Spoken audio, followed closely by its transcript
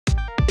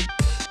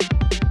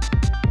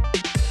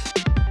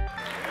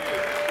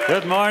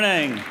Good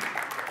morning.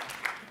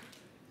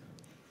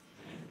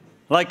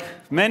 Like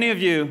many of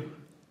you,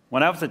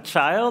 when I was a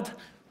child,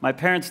 my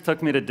parents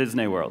took me to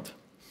Disney World.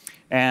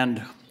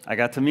 And I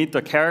got to meet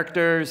the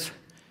characters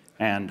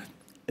and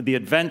the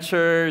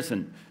adventures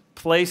and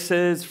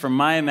places from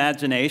my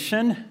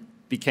imagination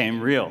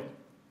became real.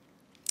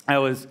 I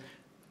was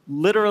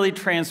literally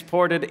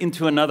transported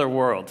into another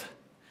world.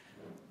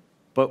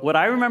 But what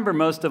I remember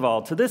most of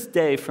all, to this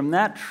day, from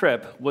that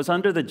trip, was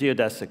under the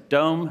geodesic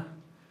dome,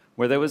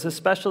 where there was a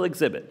special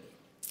exhibit.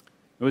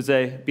 It was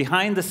a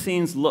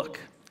behind-the-scenes look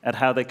at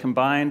how they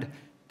combined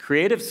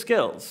creative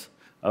skills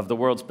of the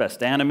world's best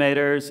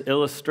animators,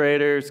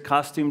 illustrators,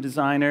 costume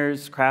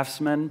designers,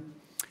 craftsmen,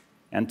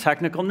 and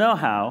technical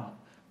know-how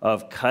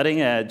of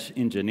cutting-edge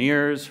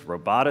engineers,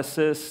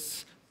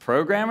 roboticists,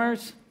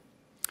 programmers,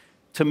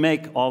 to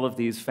make all of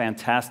these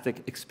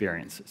fantastic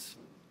experiences.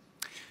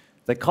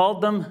 They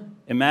called them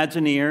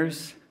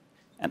Imagineers,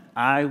 and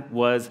I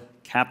was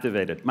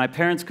captivated. My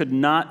parents could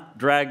not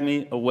drag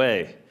me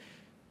away,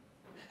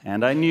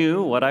 and I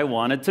knew what I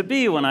wanted to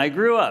be when I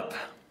grew up.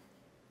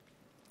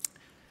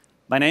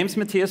 My name's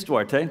Matias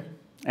Duarte,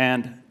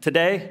 and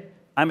today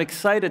I'm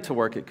excited to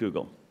work at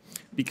Google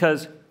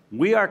because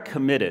we are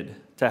committed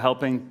to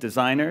helping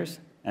designers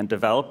and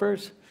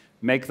developers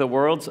make the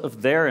worlds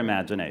of their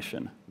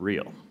imagination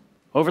real.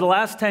 Over the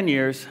last 10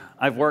 years,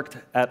 I've worked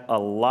at a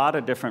lot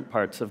of different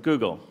parts of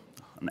Google.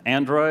 On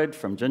Android,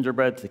 from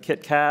Gingerbread to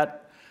KitKat,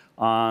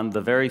 on the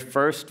very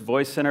first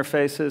voice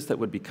interfaces that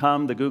would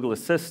become the Google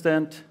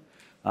Assistant,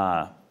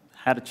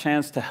 had a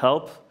chance to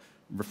help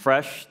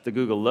refresh the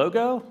Google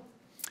logo,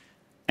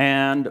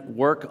 and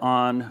work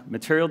on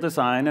material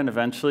design and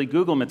eventually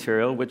Google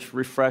Material, which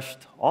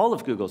refreshed all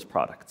of Google's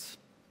products.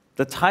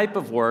 The type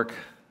of work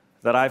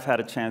that I've had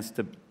a chance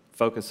to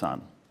focus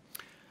on,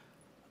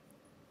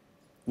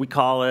 we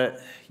call it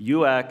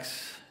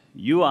UX,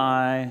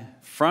 UI,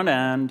 front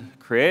end,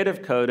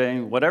 creative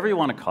coding, whatever you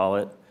want to call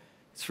it.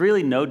 It's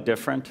really no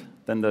different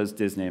than those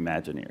Disney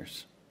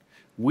Imagineers.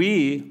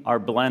 We are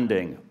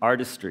blending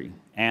artistry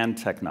and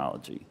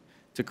technology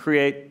to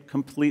create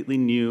completely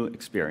new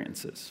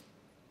experiences,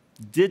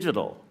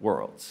 digital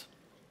worlds.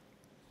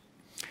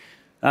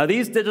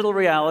 These digital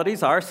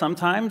realities are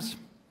sometimes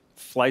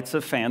flights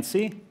of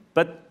fancy,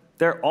 but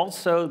they're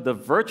also the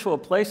virtual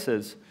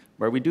places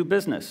where we do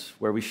business,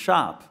 where we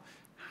shop,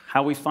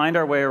 how we find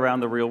our way around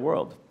the real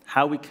world,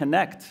 how we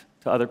connect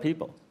to other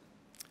people.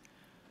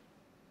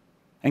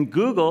 And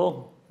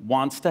Google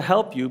wants to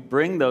help you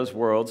bring those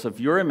worlds of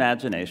your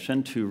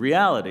imagination to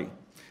reality.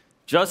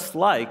 Just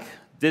like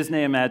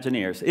Disney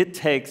Imagineers, it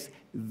takes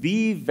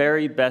the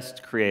very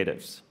best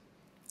creatives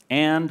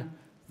and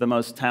the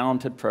most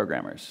talented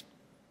programmers.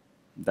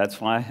 That's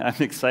why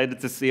I'm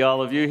excited to see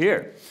all of you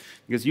here,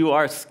 because you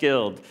are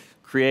skilled,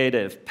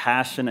 creative,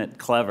 passionate,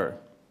 clever.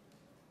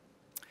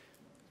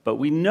 But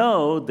we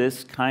know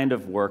this kind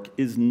of work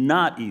is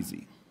not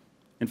easy.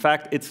 In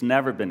fact, it's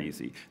never been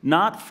easy.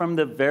 Not from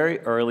the very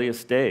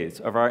earliest days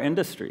of our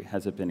industry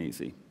has it been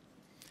easy.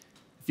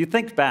 If you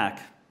think back,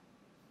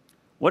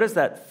 what is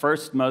that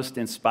first most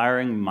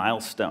inspiring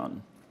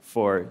milestone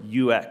for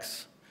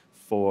UX,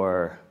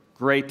 for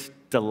great,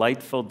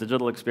 delightful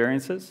digital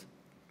experiences?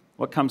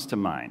 What comes to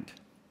mind?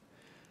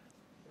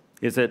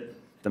 Is it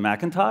the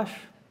Macintosh?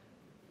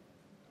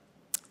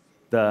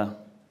 The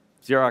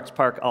Xerox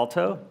PARC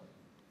Alto?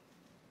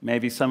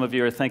 Maybe some of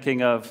you are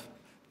thinking of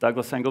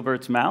Douglas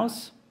Engelbert's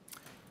mouse.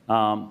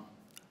 I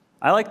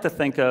like to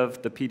think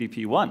of the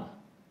PDP-1,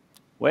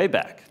 way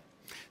back,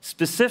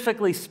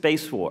 specifically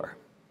Space War.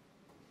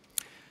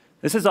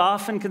 This is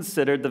often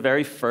considered the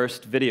very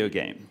first video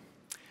game.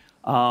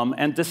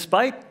 And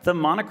despite the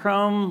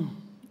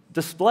monochrome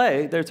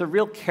display, there's a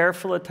real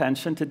careful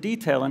attention to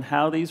detail in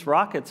how these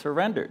rockets are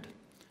rendered.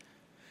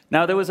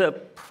 Now, there was a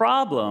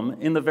problem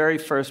in the very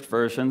first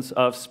versions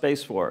of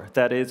Space War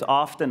that is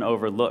often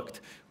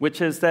overlooked, which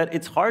is that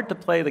it's hard to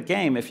play the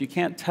game if you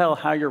can't tell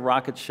how your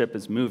rocket ship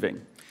is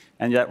moving.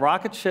 And that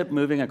rocket ship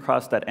moving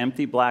across that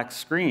empty black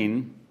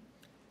screen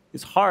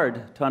is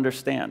hard to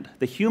understand.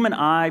 The human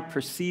eye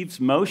perceives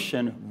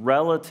motion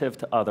relative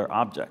to other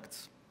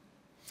objects.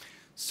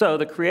 So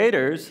the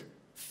creators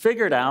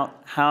figured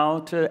out how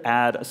to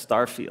add a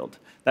star field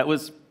that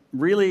was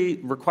really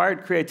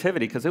required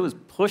creativity because it was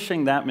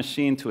pushing that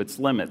machine to its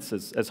limits,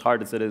 as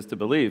hard as it is to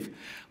believe.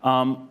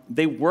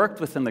 They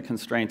worked within the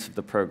constraints of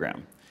the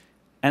program.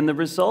 And the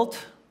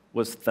result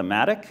was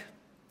thematic,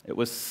 it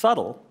was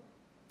subtle,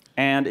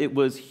 and it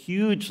was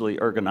hugely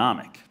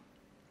ergonomic.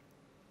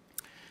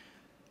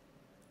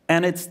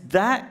 And it's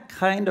that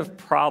kind of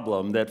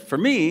problem that, for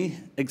me,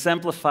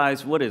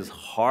 exemplifies what is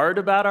hard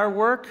about our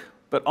work,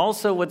 but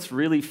also what's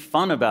really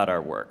fun about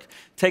our work.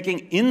 Taking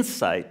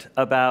insight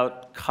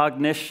about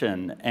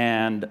cognition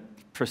and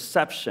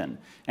perception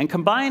and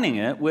combining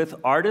it with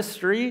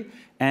artistry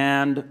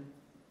and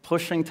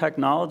pushing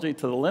technology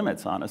to the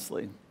limits,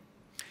 honestly.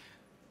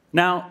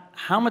 Now,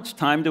 how much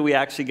time do we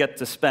actually get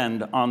to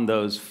spend on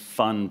those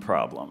fun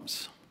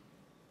problems?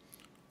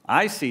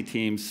 I see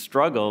teams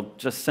struggle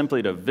just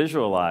simply to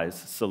visualize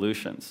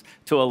solutions,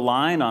 to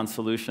align on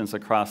solutions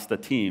across the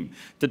team,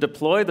 to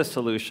deploy the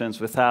solutions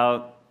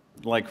without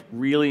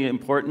really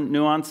important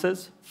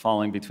nuances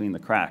falling between the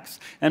cracks,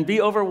 and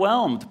be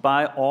overwhelmed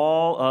by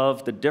all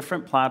of the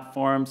different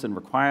platforms and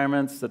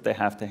requirements that they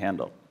have to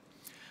handle.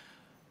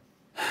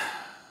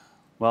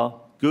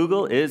 Well,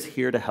 Google is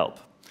here to help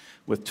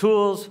with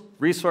tools,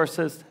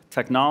 resources,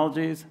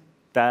 technologies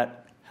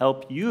that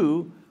help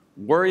you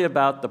worry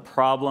about the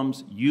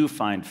problems you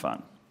find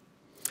fun.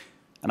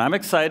 And I'm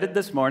excited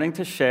this morning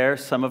to share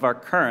some of our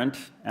current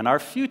and our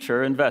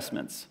future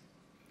investments.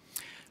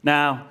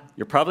 Now,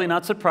 you're probably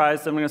not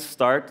surprised that I'm going to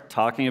start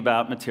talking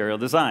about material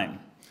design.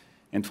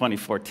 In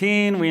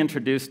 2014, we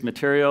introduced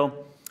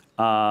material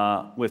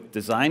with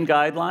design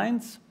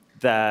guidelines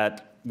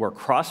that were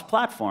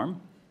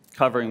cross-platform,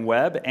 covering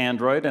web,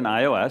 Android, and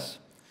iOS.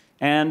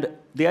 And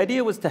the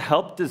idea was to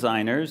help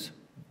designers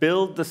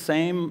build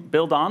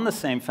on the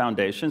same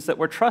foundations that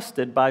were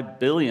trusted by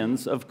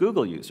billions of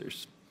Google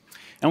users.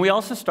 And we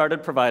also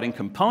started providing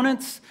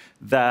components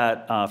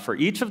that, for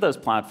each of those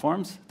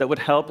platforms that would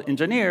help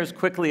engineers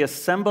quickly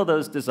assemble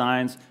those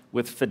designs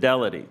with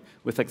fidelity,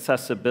 with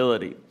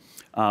accessibility,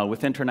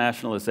 with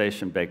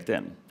internationalization baked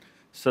in,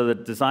 so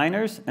that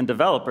designers and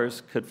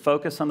developers could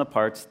focus on the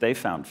parts they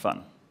found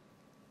fun.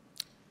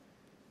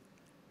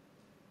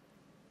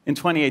 In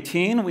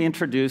 2018, we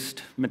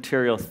introduced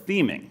material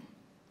theming.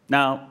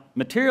 Now,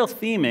 material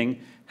theming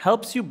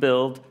helps you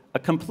build a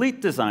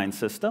complete design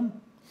system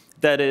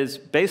that is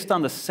based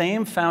on the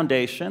same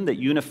foundation that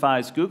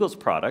unifies Google's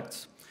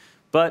products,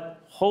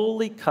 but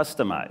wholly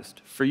customized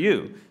for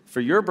you,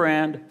 for your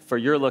brand, for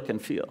your look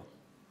and feel.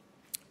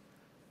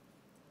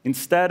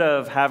 Instead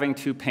of having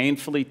to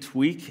painfully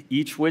tweak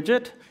each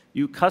widget,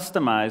 you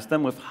customize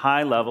them with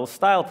high-level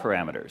style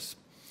parameters.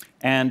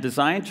 And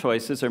design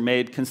choices are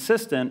made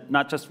consistent,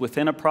 not just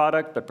within a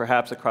product, but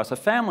perhaps across a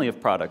family of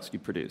products you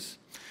produce.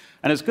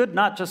 And it's good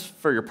not just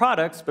for your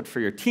products, but for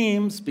your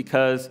teams,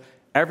 because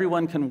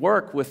everyone can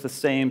work with the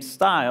same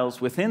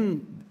styles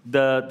within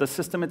the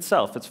system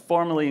itself. It's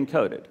formally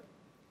encoded.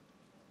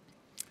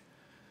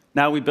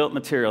 Now we built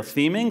material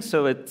theming,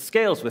 so it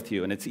scales with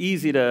you, and it's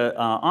easy to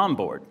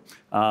onboard.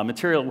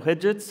 Material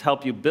widgets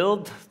help you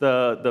build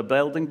the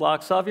building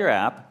blocks of your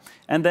app,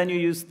 and then you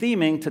use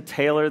theming to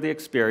tailor the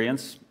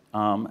experience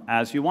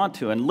as you want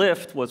to. And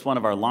Lyft was one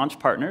of our launch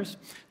partners.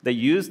 They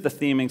used the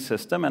theming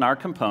system and our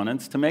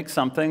components to make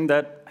something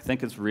that I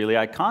think is really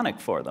iconic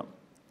for them.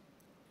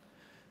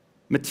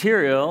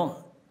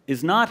 Material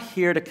is not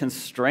here to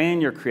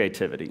constrain your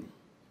creativity,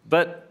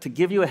 but to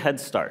give you a head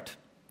start,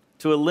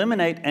 to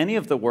eliminate any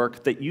of the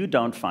work that you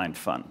don't find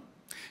fun.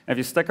 If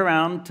you stick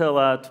around till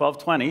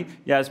 12:20,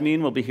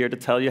 Yasmin will be here to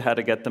tell you how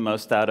to get the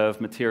most out of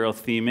material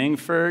theming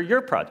for your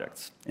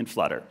projects in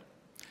Flutter.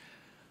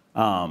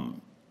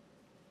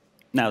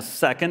 Now,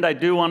 second, I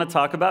do want to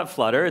talk about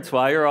Flutter. It's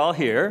why you're all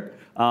here.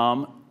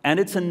 And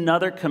it's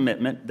another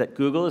commitment that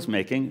Google is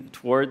making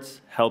towards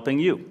helping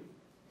you.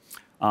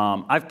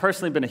 I've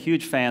personally been a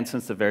huge fan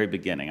since the very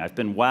beginning. I've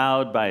been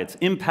wowed by its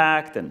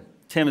impact, and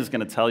Tim is going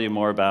to tell you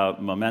more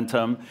about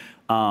momentum.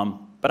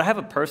 But I have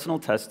a personal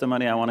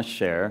testimony I want to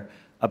share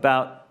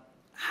about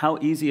how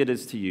easy it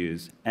is to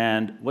use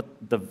and what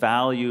the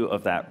value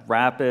of that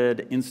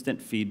rapid,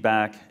 instant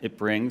feedback it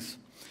brings.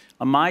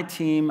 On my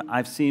team,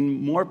 I've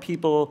seen more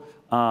people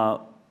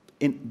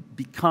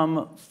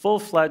become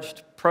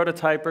full-fledged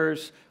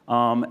prototypers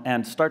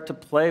and start to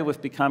play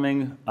with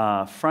becoming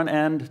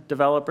front-end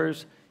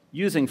developers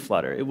using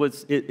Flutter. It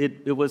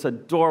was a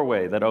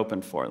doorway that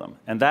opened for them,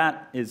 and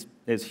that is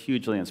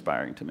hugely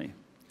inspiring to me.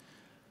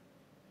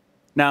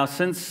 Now,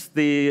 since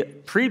the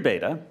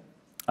pre-beta,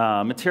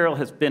 Material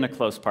has been a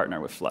close partner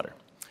with Flutter.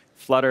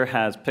 Flutter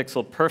has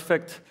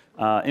pixel-perfect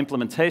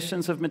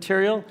implementations of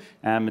Material,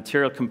 and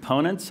Material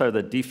components are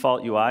the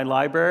default UI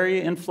library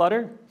in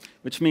Flutter,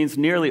 which means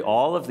nearly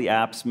all of the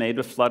apps made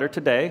with Flutter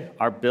today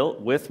are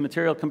built with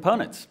Material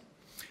components.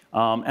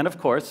 And of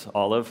course,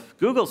 all of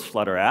Google's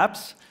Flutter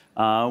apps,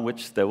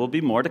 which there will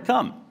be more to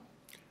come.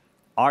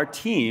 Our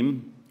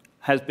team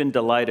has been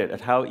delighted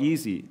at how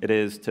easy it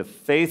is to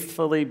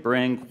faithfully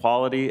bring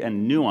quality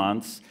and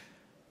nuance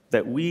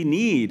that we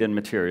need in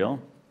Material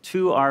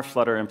to our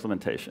Flutter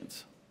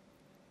implementations.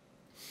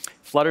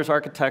 Flutter's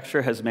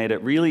architecture has made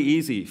it really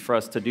easy for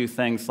us to do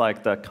things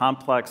like the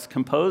complex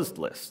composed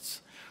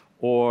lists,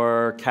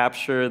 or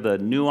capture the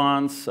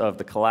nuance of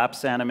the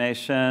collapse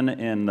animation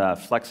in the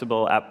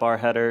flexible app bar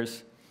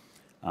headers.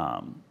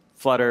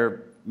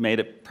 Flutter made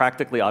it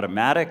practically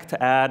automatic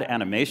to add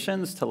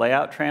animations to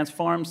layout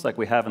transforms like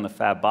we have in the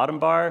fab bottom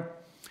bar.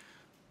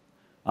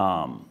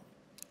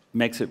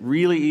 Makes it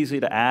really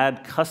easy to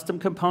add custom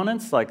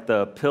components like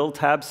the pill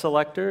tab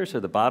selectors or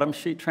the bottom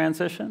sheet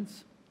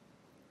transitions.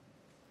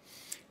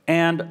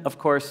 And of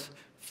course,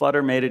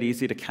 Flutter made it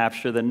easy to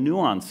capture the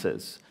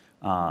nuances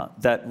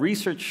that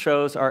research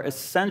shows are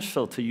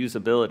essential to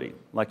usability,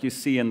 like you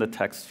see in the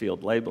text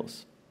field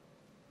labels.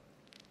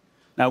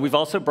 Now, we've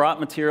also brought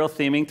material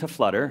theming to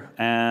Flutter,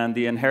 and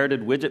the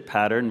inherited widget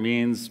pattern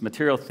means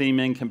material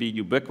theming can be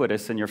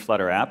ubiquitous in your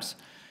Flutter apps.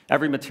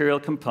 Every material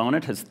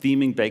component has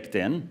theming baked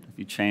in. If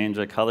you change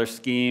a color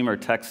scheme or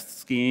text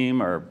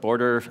scheme or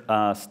border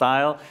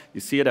style, you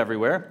see it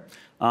everywhere.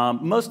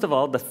 Most of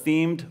all, the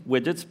themed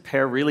widgets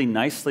pair really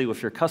nicely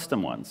with your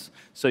custom ones,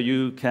 so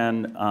you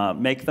can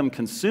make them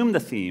consume the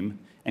theme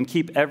and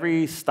keep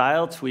every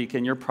style tweak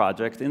in your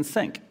project in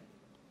sync.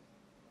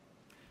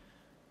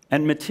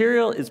 And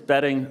Material is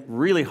betting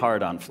really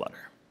hard on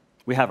Flutter.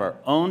 We have our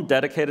own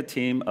dedicated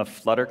team of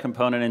Flutter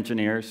component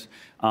engineers,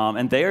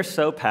 and they are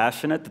so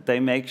passionate that they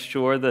make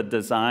sure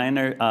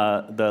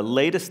the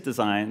latest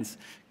designs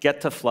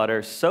get to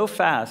Flutter so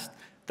fast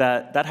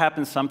that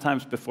happens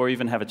sometimes before we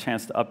even have a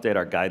chance to update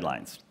our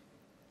guidelines.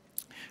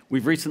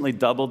 We've recently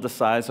doubled the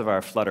size of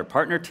our Flutter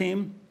partner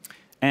team,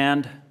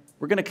 and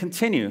we're going to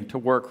continue to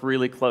work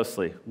really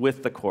closely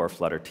with the core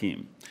Flutter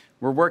team.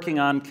 We're working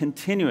on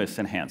continuous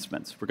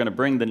enhancements. We're going to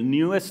bring the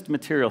newest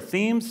material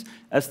themes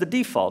as the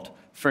default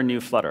for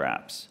new Flutter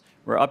apps.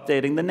 We're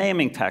updating the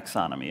naming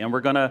taxonomy, and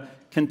we're going to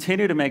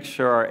continue to make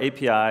sure our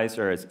APIs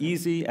are as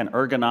easy and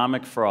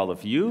ergonomic for all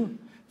of you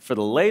for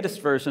the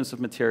latest versions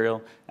of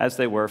Material as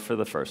they were for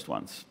the first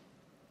ones.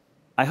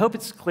 I hope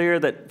it's clear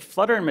that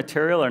Flutter and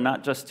Material are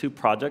not just two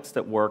projects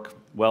that work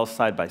well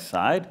side by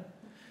side,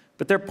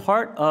 but they're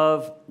part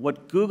of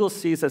what Google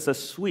sees as a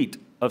suite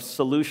of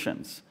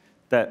solutions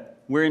that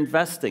we're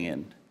investing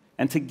in.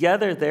 And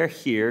together, they're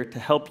here to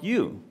help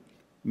you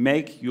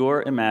make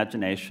your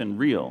imagination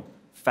real,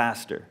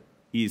 faster,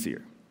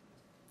 easier.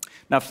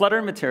 Now, Flutter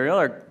and Material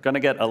are going to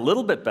get a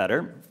little bit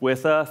better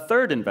with a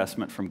third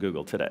investment from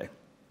Google today.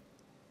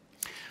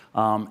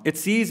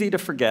 It's easy to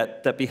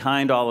forget that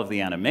behind all of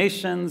the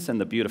animations and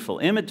the beautiful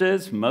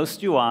images,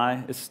 most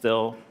UI is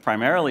still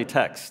primarily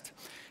text.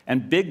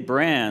 And big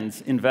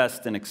brands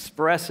invest in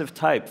expressive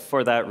type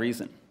for that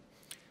reason.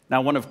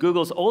 Now, one of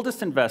Google's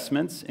oldest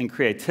investments in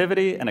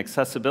creativity and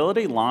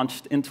accessibility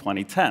launched in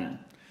 2010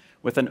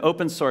 with an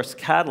open source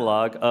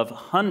catalog of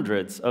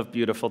hundreds of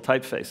beautiful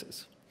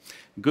typefaces.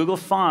 Google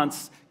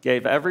Fonts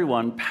gave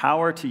everyone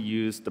power to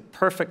use the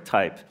perfect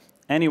type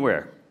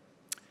anywhere.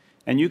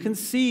 And you can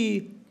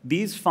see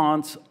these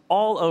fonts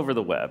all over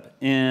the web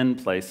in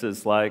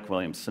places like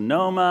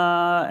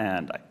Williams-Sonoma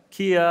and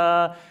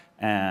IKEA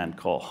and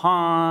Cole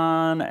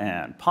Haan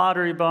and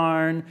Pottery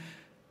Barn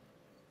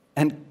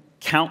and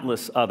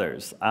countless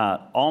others,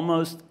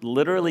 almost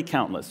literally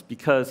countless,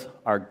 because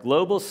our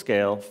global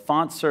scale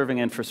font-serving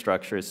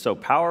infrastructure is so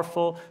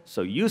powerful,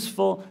 so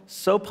useful,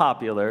 so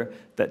popular,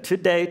 that to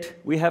date,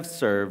 we have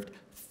served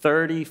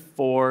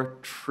 34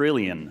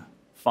 trillion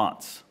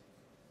fonts.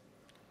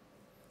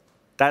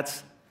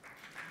 That's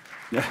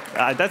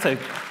a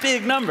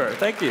big number,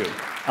 thank you.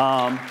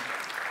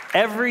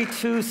 Every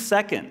 2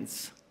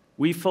 seconds,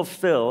 we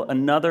fulfill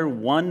another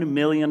 1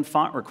 million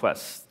font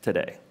requests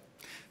today.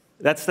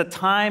 That's the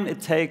time it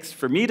takes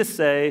for me to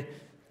say,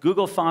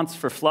 Google Fonts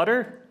for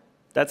Flutter,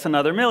 that's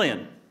another 1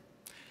 million.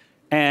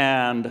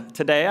 And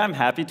today, I'm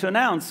happy to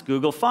announce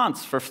Google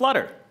Fonts for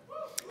Flutter.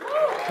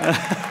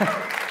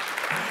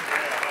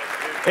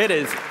 It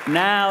is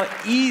now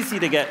easy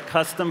to get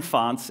custom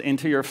fonts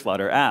into your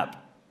Flutter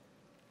app.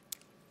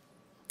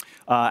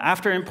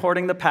 After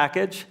importing the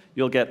package,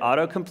 you'll get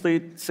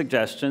autocomplete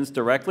suggestions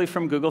directly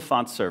from Google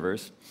Fonts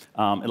servers.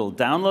 It'll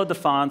download the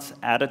fonts,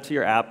 add it to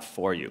your app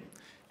for you.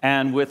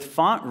 And with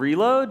font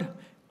reload,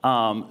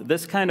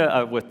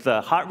 with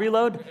the hot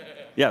reload,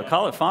 yeah,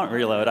 call it font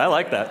reload. I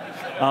like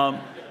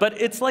that. But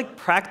it's like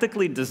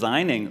practically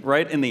designing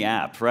right in the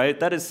app, right?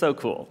 That is so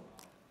cool.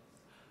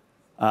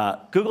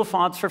 Google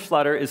Fonts for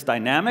Flutter is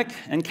dynamic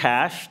and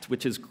cached,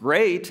 which is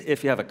great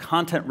if you have a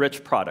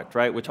content-rich product,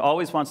 right? Which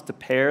always wants to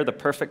pair the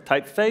perfect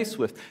typeface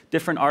with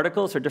different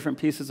articles or different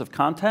pieces of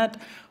content.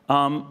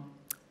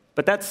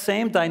 But that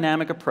same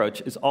dynamic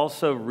approach is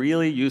also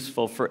really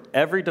useful for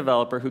every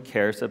developer who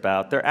cares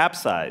about their app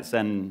size.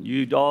 And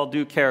you all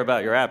do care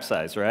about your app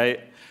size,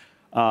 right?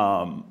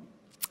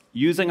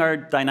 Using our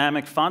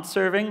dynamic font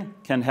serving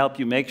can help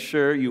you make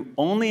sure you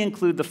only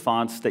include the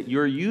fonts that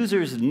your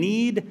users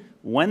need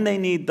when they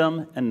need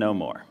them and no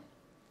more.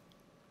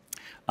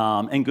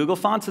 And Google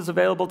Fonts is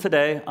available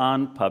today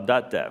on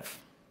pub.dev.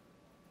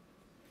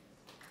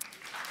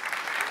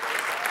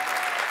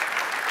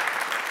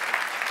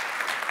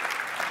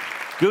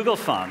 Google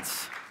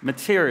Fonts,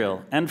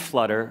 Material, and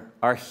Flutter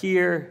are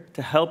here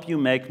to help you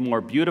make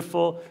more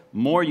beautiful,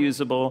 more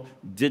usable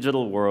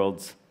digital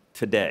worlds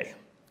today.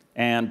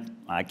 And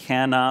I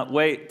cannot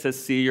wait to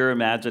see your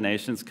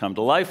imaginations come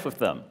to life with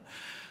them.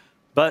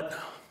 But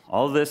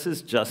all this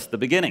is just the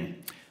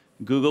beginning.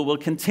 Google will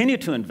continue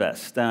to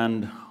invest,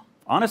 and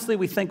honestly,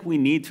 we think we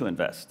need to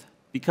invest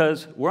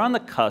because we're on the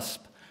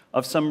cusp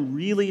of some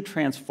really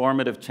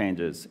transformative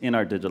changes in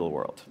our digital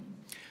world.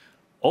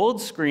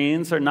 Old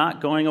screens are not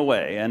going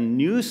away, and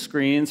new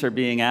screens are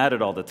being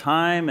added all the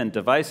time, and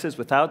devices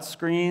without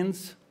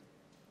screens.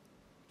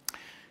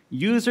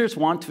 Users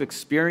want to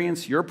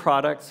experience your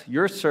products,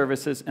 your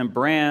services, and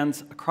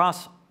brands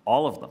across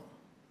all of them.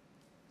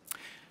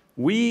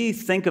 We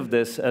think of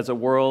this as a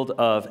world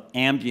of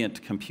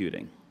ambient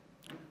computing,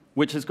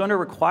 which is going to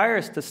require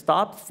us to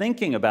stop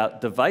thinking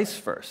about device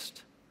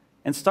first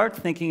and start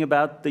thinking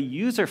about the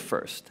user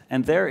first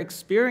and their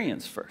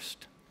experience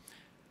first.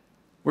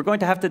 We're going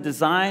to have to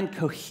design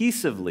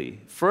cohesively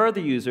for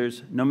the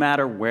users no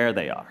matter where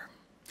they are.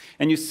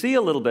 And you see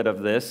a little bit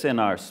of this in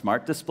our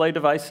smart display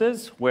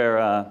devices,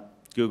 where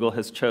Google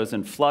has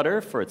chosen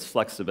Flutter for its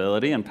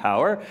flexibility and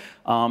power,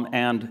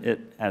 and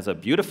it has a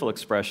beautiful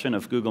expression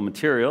of Google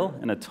material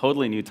in a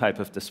totally new type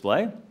of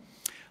display.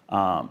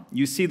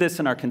 You see this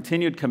in our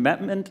continued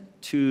commitment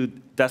to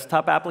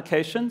desktop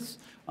applications.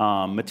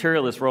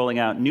 Material is rolling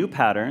out new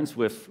patterns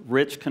with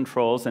rich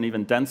controls and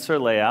even denser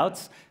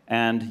layouts.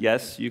 And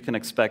yes, you can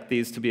expect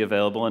these to be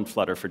available in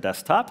Flutter for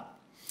desktop.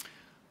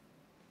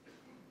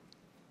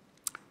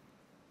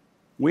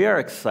 We are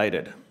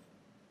excited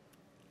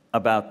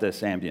about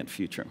this ambient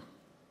future.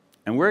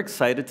 And we're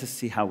excited to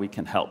see how we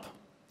can help.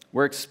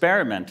 We're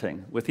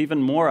experimenting with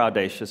even more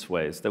audacious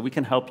ways that we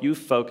can help you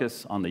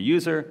focus on the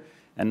user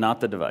and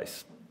not the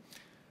device.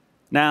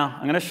 Now,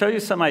 I'm going to show you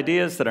some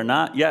ideas that are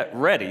not yet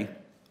ready,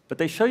 but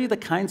they show you the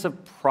kinds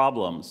of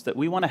problems that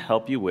we want to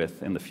help you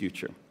with in the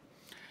future.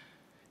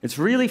 It's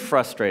really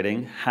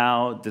frustrating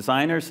how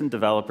designers and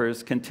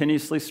developers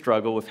continuously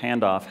struggle with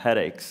handoff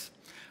headaches.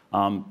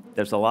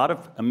 There's a lot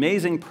of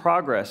amazing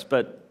progress,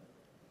 but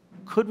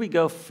could we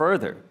go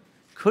further?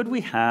 Could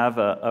we have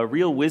a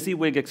real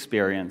WYSIWYG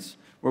experience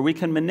where we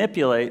can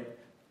manipulate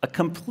a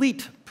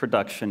complete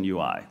production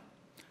UI,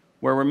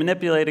 where we're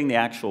manipulating the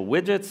actual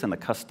widgets and the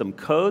custom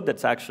code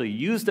that's actually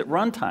used at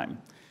runtime,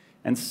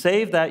 and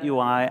save that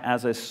UI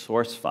as a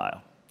source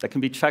file that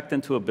can be checked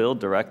into a build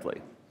directly?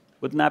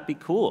 Wouldn't that be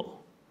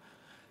cool?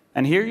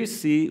 And here you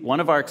see one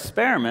of our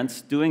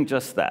experiments doing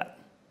just that,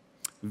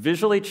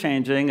 visually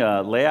changing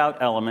a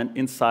layout element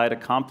inside a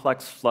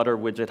complex Flutter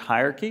widget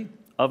hierarchy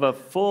of a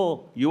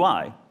full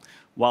UI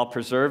while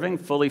preserving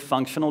fully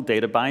functional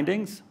data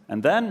bindings,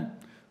 and then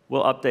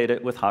we'll update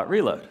it with hot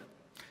reload.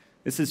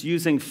 This is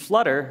using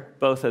Flutter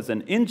both as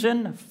an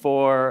engine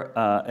for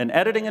an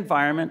editing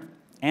environment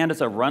and as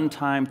a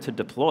runtime to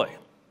deploy.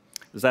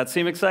 Does that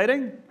seem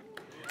exciting?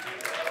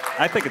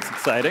 I think it's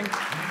exciting.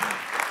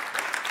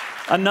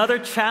 Another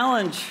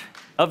challenge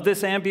of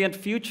this ambient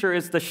future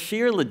is the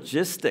sheer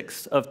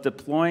logistics of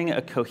deploying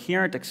a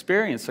coherent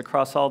experience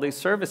across all these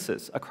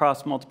services,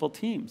 across multiple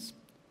teams.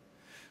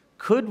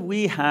 Could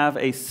we have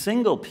a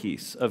single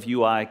piece of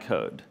UI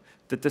code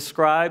that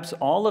describes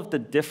all of the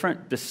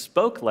different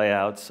bespoke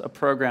layouts a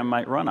program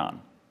might run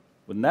on?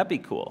 Wouldn't that be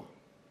cool?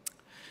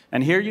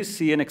 And here you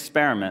see an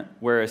experiment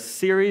where a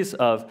series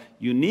of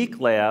unique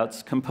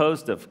layouts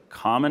composed of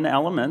common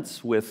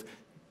elements with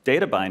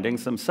data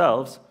bindings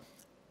themselves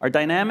are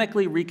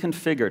dynamically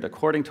reconfigured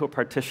according to a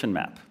partition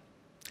map.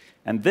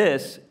 And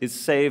this is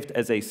saved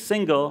as a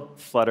single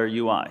Flutter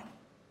UI,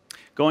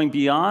 going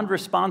beyond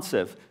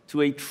responsive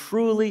to a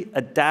truly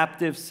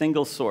adaptive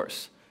single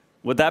source.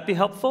 Would that be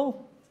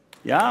helpful?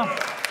 Yeah?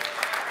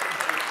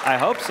 I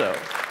hope so.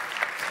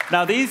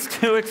 Now, these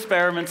two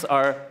experiments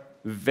are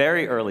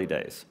very early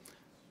days,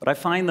 but I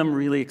find them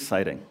really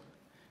exciting.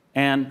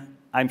 And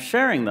I'm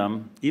sharing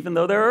them, even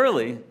though they're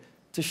early,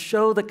 to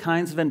show the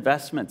kinds of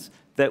investments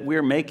that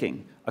we're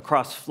making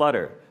across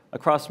Flutter,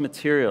 across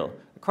Material,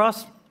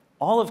 across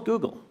all of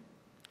Google.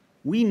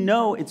 We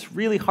know it's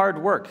really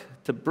hard work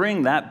to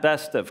bring that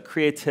best of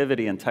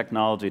creativity and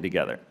technology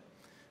together.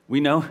 We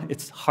know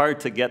it's hard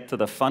to get to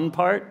the fun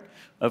part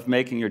of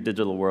making your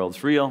digital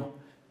worlds real,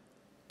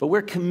 but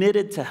we're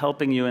committed to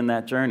helping you in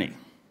that journey.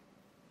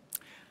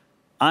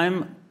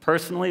 I'm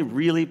personally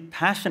really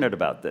passionate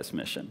about this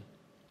mission.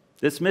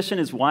 This mission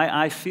is why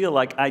I feel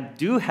like I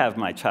do have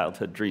my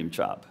childhood dream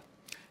job.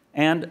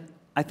 And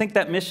I think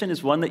that mission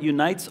is one that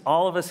unites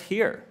all of us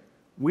here.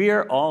 We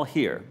are all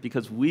here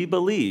because we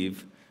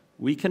believe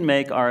we can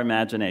make our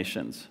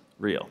imaginations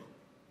real.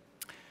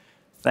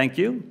 Thank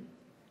you.